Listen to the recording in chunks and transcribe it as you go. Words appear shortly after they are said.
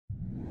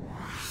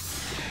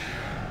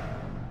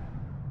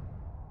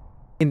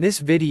In this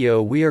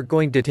video we are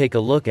going to take a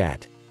look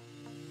at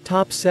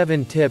top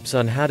 7 tips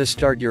on how to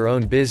start your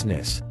own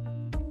business.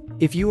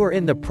 If you are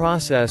in the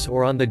process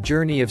or on the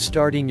journey of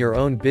starting your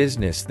own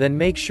business, then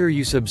make sure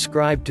you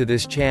subscribe to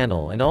this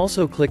channel and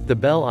also click the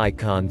bell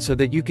icon so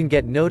that you can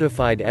get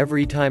notified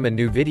every time a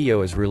new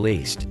video is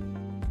released.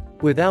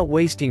 Without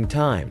wasting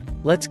time,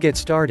 let's get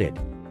started.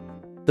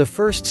 The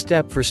first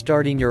step for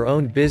starting your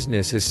own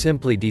business is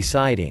simply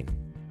deciding.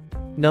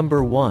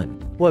 Number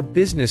 1. What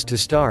business to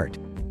start?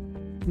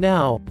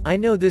 Now, I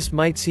know this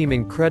might seem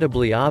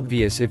incredibly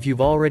obvious if you've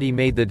already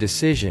made the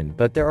decision,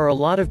 but there are a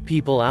lot of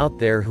people out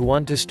there who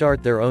want to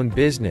start their own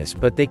business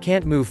but they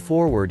can't move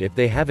forward if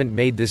they haven't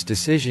made this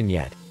decision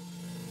yet.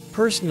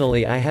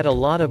 Personally, I had a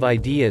lot of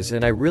ideas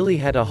and I really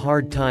had a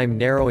hard time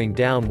narrowing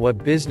down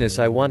what business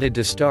I wanted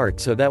to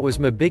start, so that was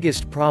my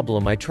biggest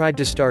problem. I tried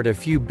to start a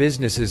few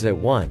businesses at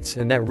once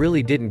and that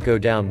really didn't go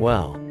down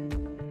well.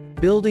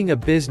 Building a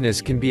business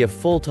can be a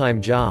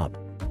full-time job.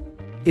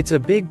 It's a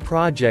big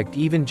project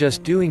even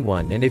just doing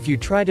one, and if you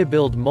try to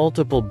build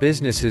multiple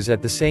businesses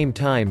at the same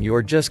time,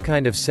 you're just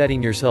kind of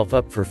setting yourself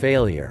up for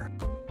failure.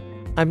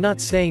 I'm not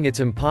saying it's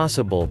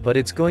impossible, but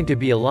it's going to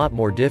be a lot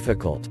more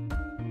difficult.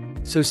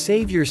 So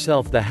save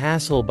yourself the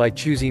hassle by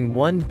choosing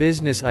one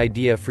business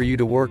idea for you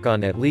to work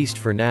on, at least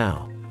for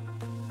now.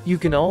 You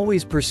can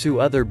always pursue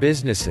other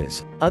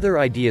businesses, other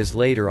ideas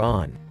later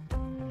on.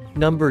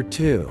 Number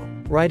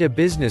 2. Write a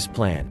business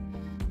plan.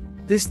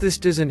 This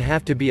doesn't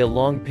have to be a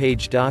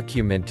long-page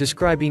document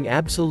describing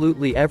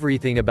absolutely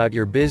everything about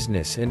your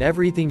business and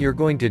everything you're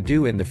going to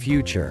do in the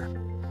future.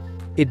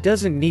 It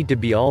doesn't need to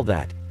be all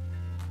that.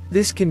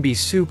 This can be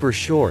super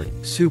short,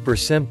 super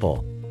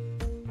simple.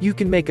 You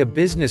can make a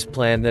business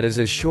plan that is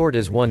as short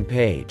as 1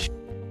 page.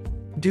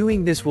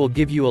 Doing this will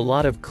give you a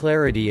lot of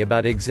clarity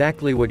about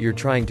exactly what you're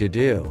trying to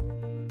do.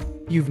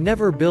 You've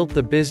never built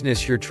the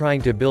business you're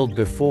trying to build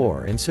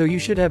before, and so you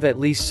should have at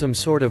least some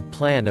sort of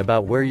plan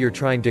about where you're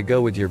trying to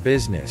go with your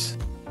business.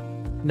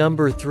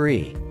 Number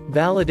 3.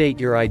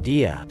 Validate your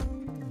idea.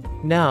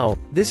 Now,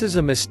 this is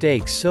a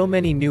mistake so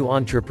many new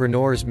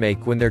entrepreneurs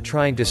make when they're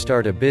trying to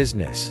start a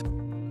business.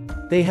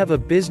 They have a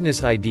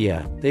business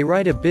idea, they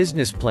write a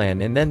business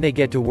plan, and then they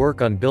get to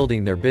work on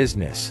building their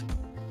business.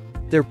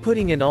 They're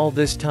putting in all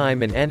this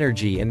time and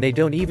energy and they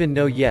don't even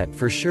know yet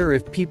for sure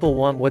if people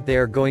want what they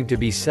are going to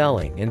be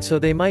selling, and so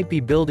they might be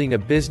building a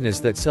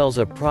business that sells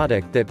a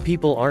product that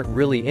people aren't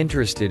really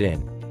interested in.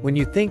 When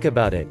you think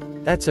about it,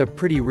 that's a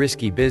pretty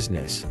risky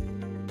business.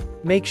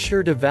 Make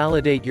sure to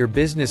validate your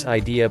business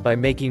idea by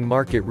making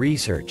market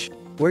research,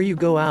 where you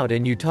go out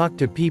and you talk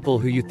to people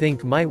who you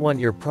think might want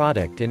your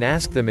product and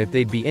ask them if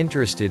they'd be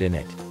interested in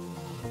it.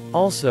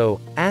 Also,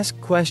 ask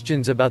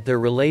questions about their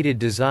related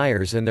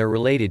desires and their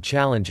related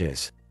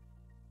challenges.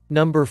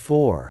 Number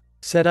 4.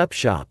 Set up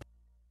shop.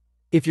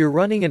 If you're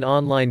running an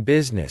online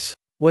business,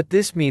 what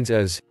this means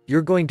is,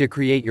 you're going to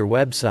create your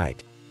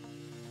website.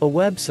 A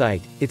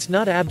website, it's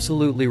not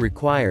absolutely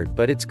required,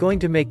 but it's going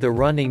to make the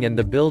running and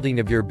the building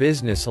of your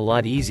business a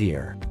lot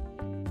easier.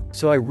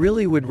 So I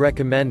really would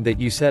recommend that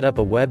you set up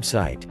a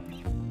website.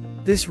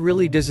 This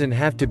really doesn't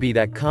have to be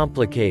that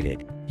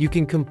complicated. You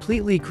can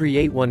completely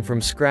create one from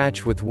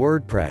scratch with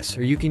WordPress,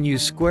 or you can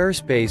use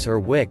Squarespace or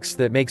Wix.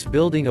 That makes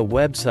building a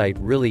website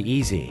really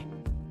easy.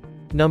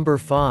 Number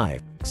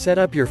 5. Set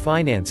up your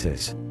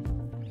finances.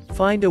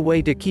 Find a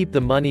way to keep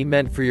the money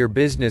meant for your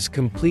business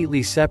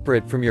completely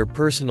separate from your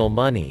personal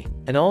money,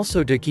 and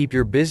also to keep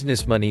your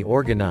business money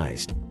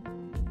organized.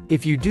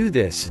 If you do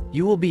this,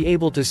 you will be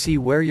able to see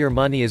where your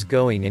money is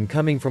going and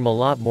coming from a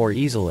lot more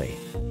easily.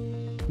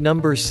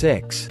 Number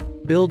 6.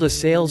 Build a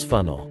sales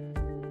funnel.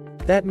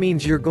 That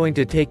means you're going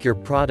to take your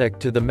product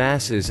to the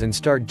masses and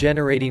start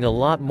generating a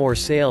lot more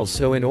sales,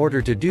 so in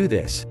order to do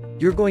this,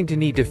 you're going to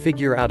need to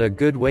figure out a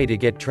good way to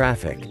get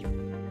traffic.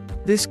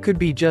 This could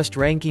be just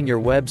ranking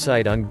your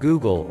website on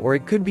Google, or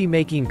it could be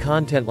making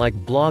content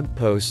like blog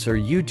posts or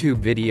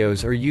YouTube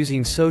videos, or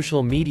using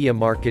social media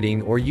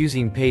marketing, or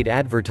using paid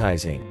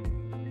advertising.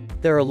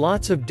 There are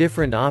lots of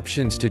different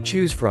options to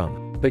choose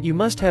from, but you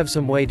must have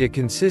some way to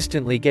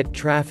consistently get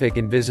traffic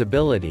and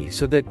visibility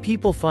so that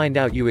people find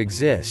out you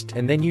exist,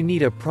 and then you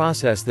need a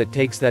process that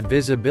takes that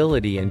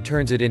visibility and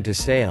turns it into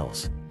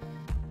sales.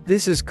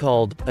 This is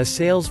called a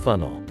sales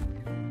funnel.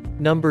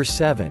 Number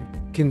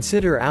 7.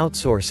 Consider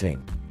outsourcing.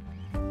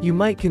 You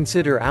might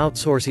consider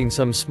outsourcing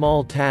some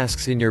small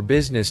tasks in your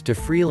business to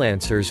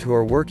freelancers who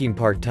are working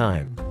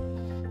part-time.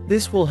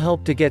 This will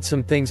help to get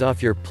some things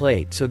off your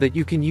plate so that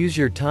you can use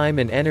your time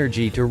and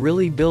energy to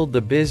really build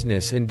the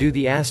business and do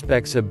the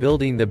aspects of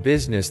building the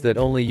business that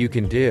only you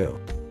can do.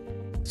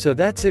 So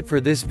that's it for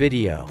this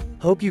video.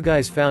 Hope you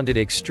guys found it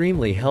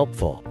extremely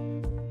helpful.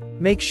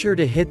 Make sure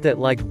to hit that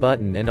like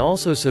button and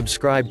also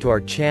subscribe to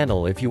our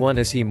channel if you want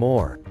to see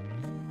more.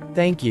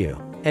 Thank you,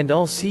 and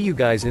I'll see you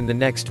guys in the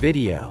next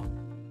video.